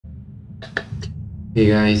Hey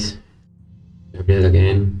guys, Gabriel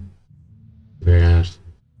again. We're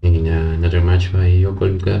in another match by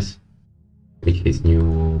Okolukas with his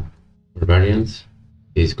new Barbarians.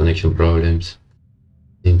 His connection problems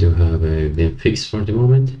seem to have been fixed for the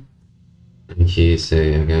moment. And he's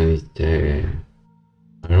against Aaron,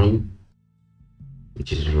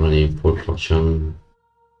 which is running full function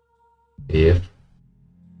AF.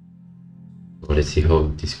 So let's see how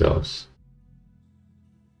this goes.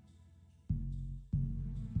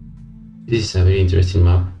 This is a very interesting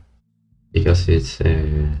map because it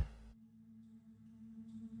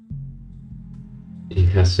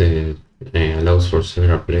has allows for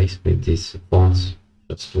several plays with these fonts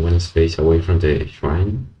just one space away from the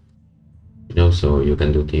shrine. So you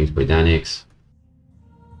can do things with annex,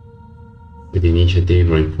 with initiative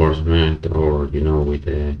reinforcement, or with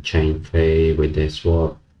the chain fade, with the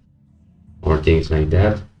swap, or things like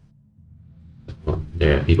that.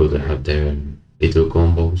 There are people that have their little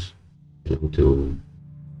combos to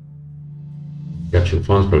capture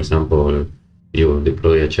funds. For example, you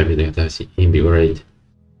deploy a champion that has invigorate,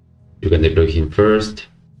 you can deploy him first,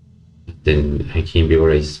 then he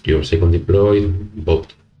invigorates your second deploy.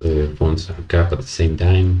 Both funds are capped at the same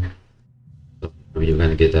time, so you're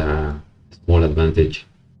gonna get a small advantage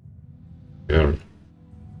early.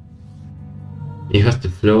 You have to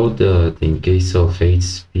float in case of 8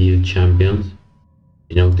 speed champions.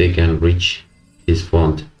 They can reach this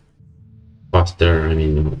font faster,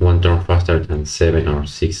 one turn faster than 7 or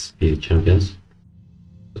 6 speed champions.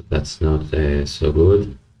 So that's not so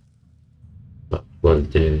good. But well,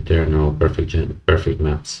 there are no perfect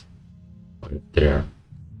maps. There are,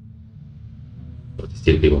 but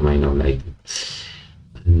still people might not like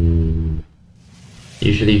them.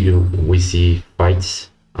 Usually we see fights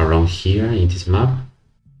around here in this map.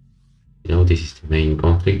 This is the main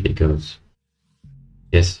conflict because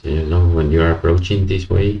yes, when you are approaching this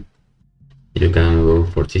way, you can go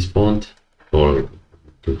for this font or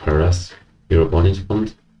to harass your opponent's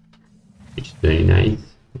font, which is very nice.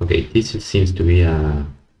 Okay, this seems to be a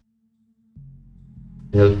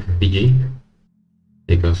LPG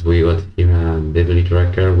because we got here a deadly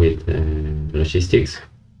tracker with logistics,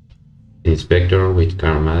 inspector with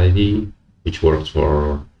Karmality, which works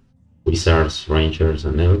for wizards, rangers,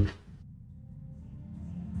 and elf,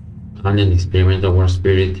 and an experimental war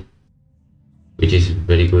spirit, which is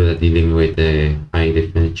very good at dealing with the high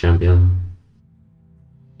defense champion,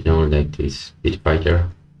 like this fighter,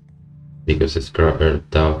 because scrapper,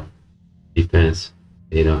 tough defense,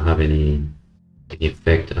 they don't have any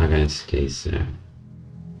effect against his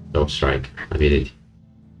top strike ability.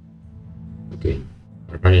 Okay,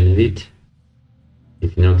 Barbarian Elite.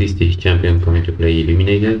 If you notice, this champion coming to play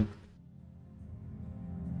eliminated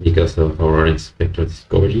because of our Inspector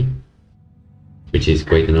Discovery, which is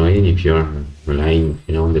quite annoying if you are relying,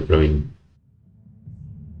 on deploying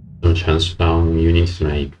some chance down units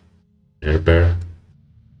like Repair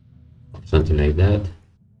or something like that.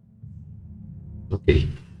 Okay,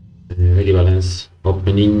 very balanced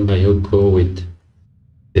opening by Oko with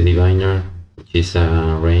the Diviner, which is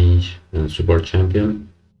a range and support champion.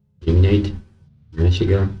 Eliminate,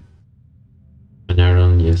 Magical, and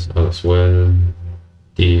Aaron, yes, as well.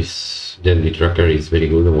 This deadly tracker is very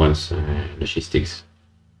good once logistics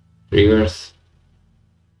triggers,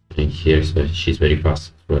 and here she's very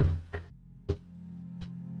fast as well.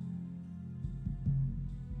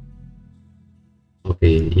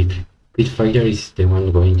 Okay, if Pit Fighter is the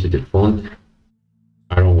one going to the font,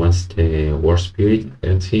 Aaron wants the War Spirit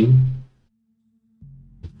against him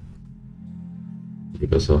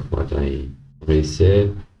because of what I already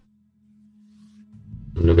said.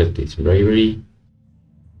 Look at this bravery.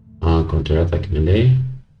 Counter-attack melee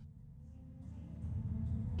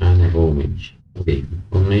and a bow mage. Okay,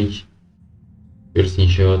 bow mage, piercing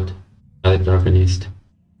shot, added arcanist.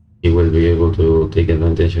 He will be able to take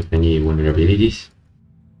advantage of any vulnerabilities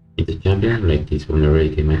in the champion, like this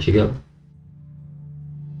vulnerability magical.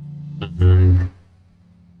 And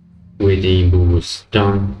with the boost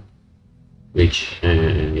stun, which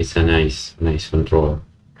is a nice control.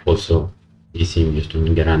 Also, this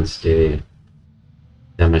immune grants the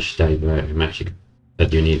damage type magic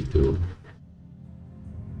that you need to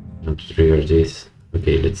trigger this.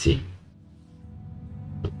 Okay, let's see.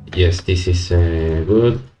 Yes, this is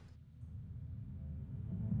good.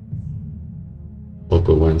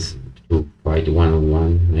 Oko wants to fight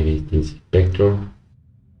one-on-one, maybe it's Inspector.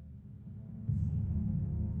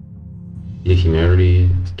 Kill him early,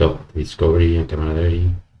 stop Discovery and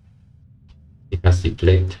Camaraderie. It has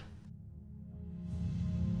Deflect.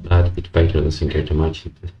 But Pit Fighter doesn't care too much,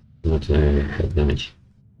 it's not that damage.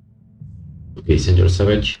 Okay, Centaur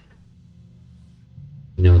Savage.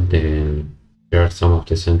 there are some of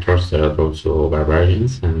the centaurs that are also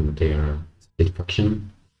barbarians, and they are split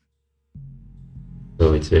faction.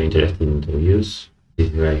 So it's very interesting to use. This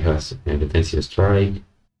guy has a defensive strike,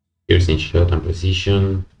 piercing shot and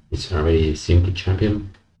precision. It's a very simple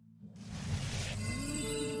champion.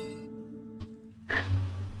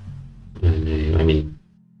 And I mean,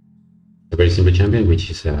 a very simple champion, which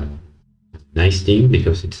is a nice thing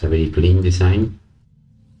because it's a very clean design,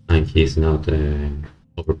 and he's not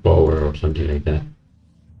overpowered or something like that.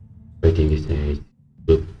 I think it's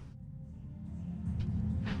good.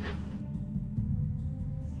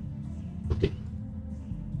 Okay.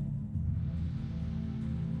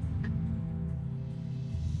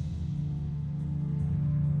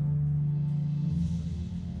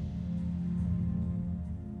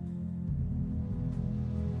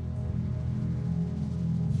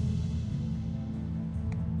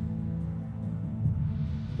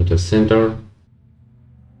 The center.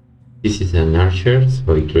 This is an archer,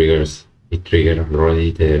 so it triggered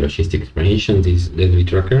already the logistic explanation, this deadly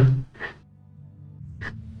tracker,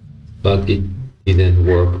 but it didn't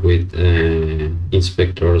work with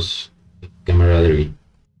inspectors camaraderie.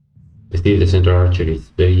 Still, the center archer is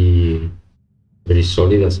very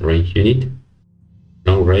solid as a range unit,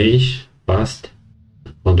 long range, fast,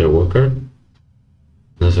 underworker, and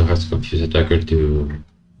also has confused attacker to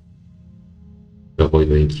avoid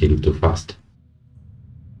being killed too fast.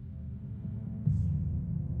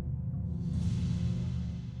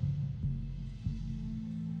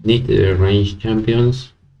 Need range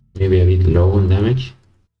champions, maybe a bit low on damage.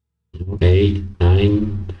 8,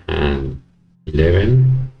 9, and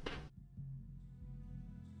 11.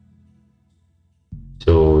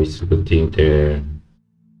 So it's a good thing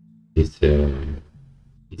this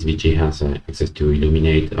VG has access to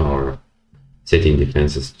illuminate or setting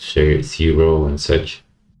defenses to 0 and such,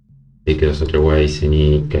 because otherwise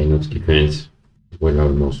any kind of defense will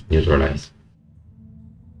almost neutralize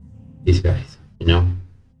these guys, you know.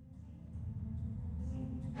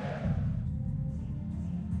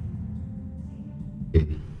 Okay.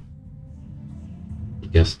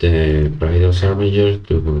 Just apply those armor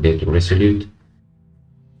to get resolute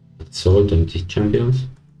assault on these champions,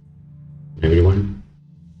 everyone.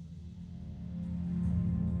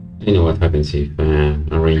 I know what happens if a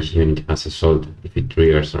ranged unit has assault, if it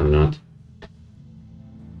triggers or not.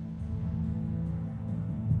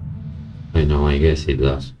 I know, I guess it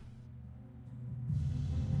does.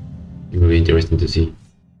 It will be interesting to see.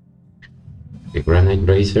 The Granite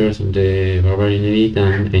Bracers on the Barbarian Elite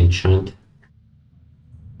and Enchant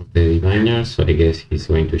of the Diviner, so I guess he's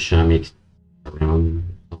going to sham it around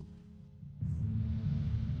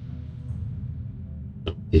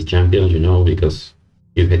these champions, you know, because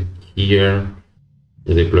you get here,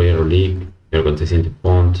 the deployer league, you're contesting the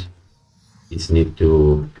font, it's need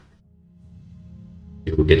to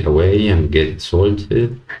get away and get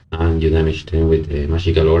salted, and you damage them with the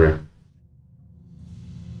magical aura.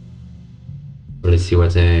 So let's see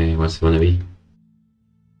what's gonna be.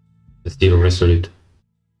 Still resolute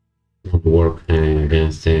won't work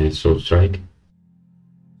against sword strike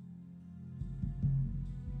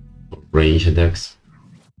or range attacks.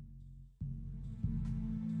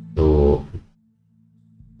 So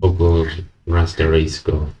Okolukas runs the risk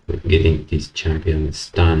of getting this champion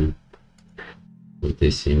stunned with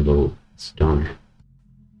this symbol stun.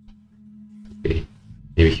 Okay,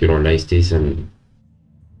 maybe he realized this and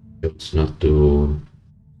chose not to.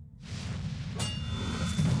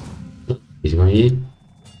 He's going in.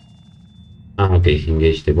 Okay, he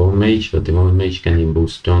engaged the bone mage, but the bone mage can imbue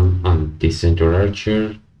stun on this center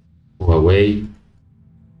archer. Go away.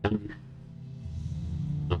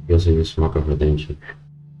 He also used Smoke of Redemption.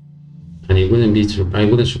 And it wouldn't be I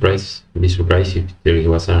wouldn't be surprised if there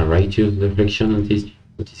was a righteous reflection on this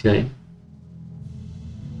guy.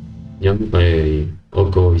 Young by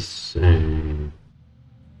Oko is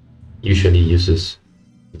usually uses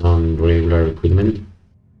non-regular equipment.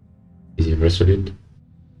 This is resolute.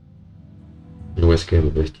 And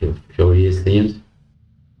Wesker Bestial Fury is the end.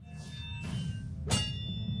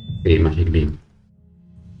 Okay, magic beam.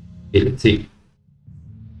 Okay, let's see.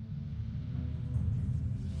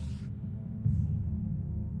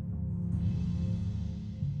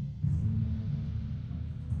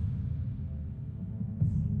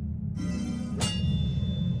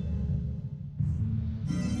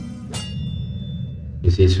 You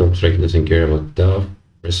see, Sword Strike doesn't care about Dove,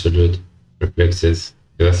 Resolute, Reflexes,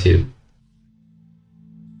 that's it.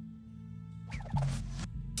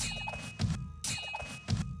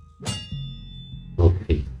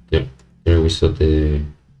 Okay, there we saw the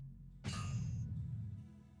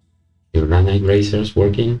Granite Racers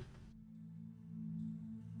working.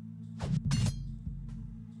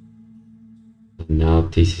 And now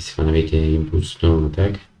this is gonna be the impulse turn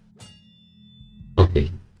attack.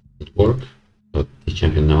 Okay, it worked. So the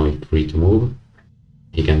champion now is free to move.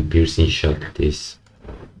 He can piercing shot this.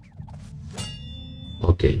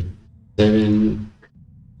 Okay, 7.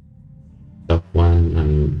 Top 1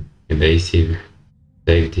 and evasive.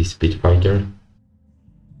 Save the speed fighter.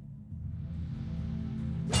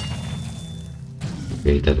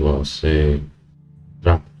 Okay, that was a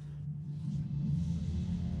trap.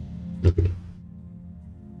 Okay.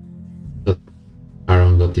 So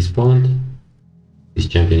Aaron got this point. This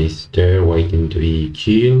champion is there waiting to be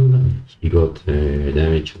killed. He got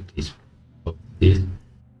damage on this. But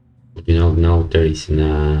you know, now there is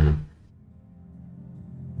an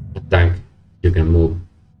attack. You can move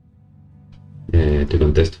to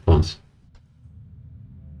contest funds.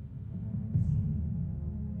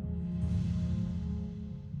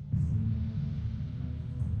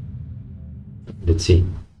 Let's see.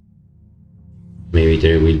 Maybe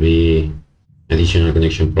there will be additional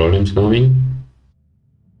connection problems coming.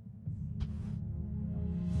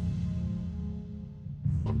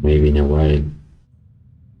 Or maybe in a while.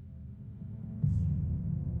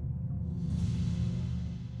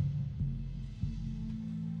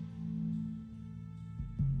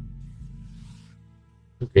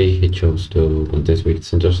 Okay, he chose to contest with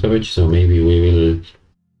Center Savage, so maybe we will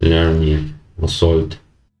learn if Assault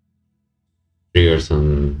triggers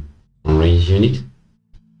on range unit.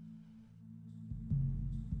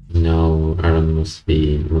 Now Aaron must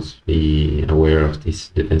be aware of this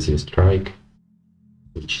defensive strike.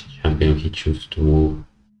 Which champion he chooses to move.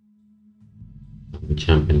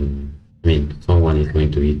 Someone is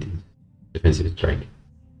going to eat defensive strike.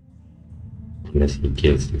 Unless he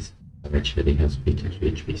kills this. Actually has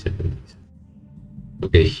 53 HP 70.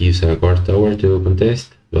 Okay, he used a guard tower to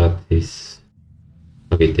contest, but this.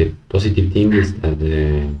 Okay, the positive thing is that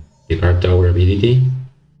the guard tower ability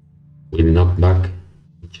will knock back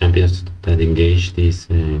champions that engage this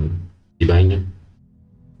diviner.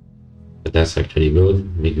 But that's actually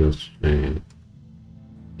good because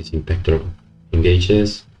this Impactor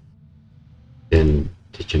engages, then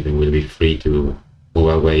the champion will be free to move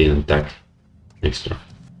away and attack next turn.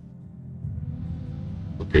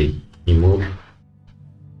 Okay, he moved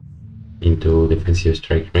into defensive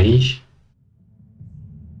strike range.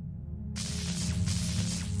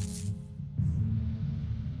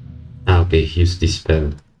 Okay, he used this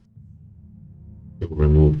spell to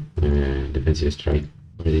remove defensive strike.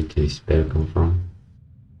 Where did this spell come from?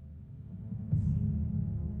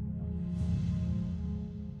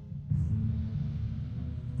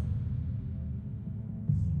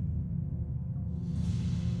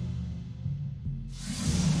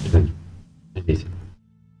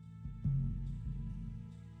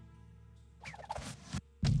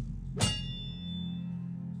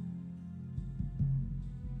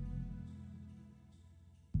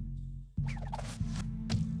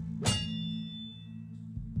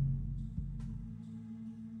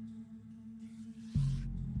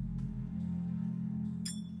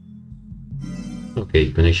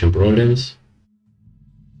 Okay, connection problems.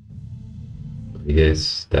 I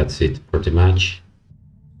guess that's it for the match.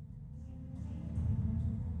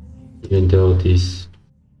 Even though this,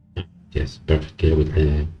 yes, perfect kill with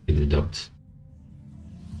the dots.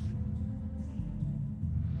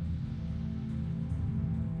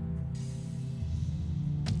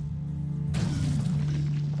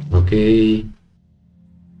 Okay,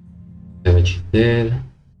 Savage is dead,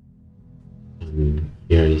 and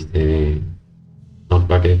here is the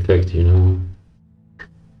knockback effect, you know,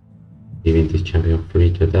 giving this champion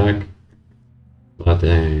free to attack. But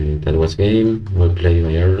that was game, well played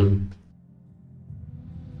by Aaron.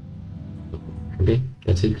 Okay,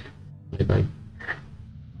 that's it. Bye bye.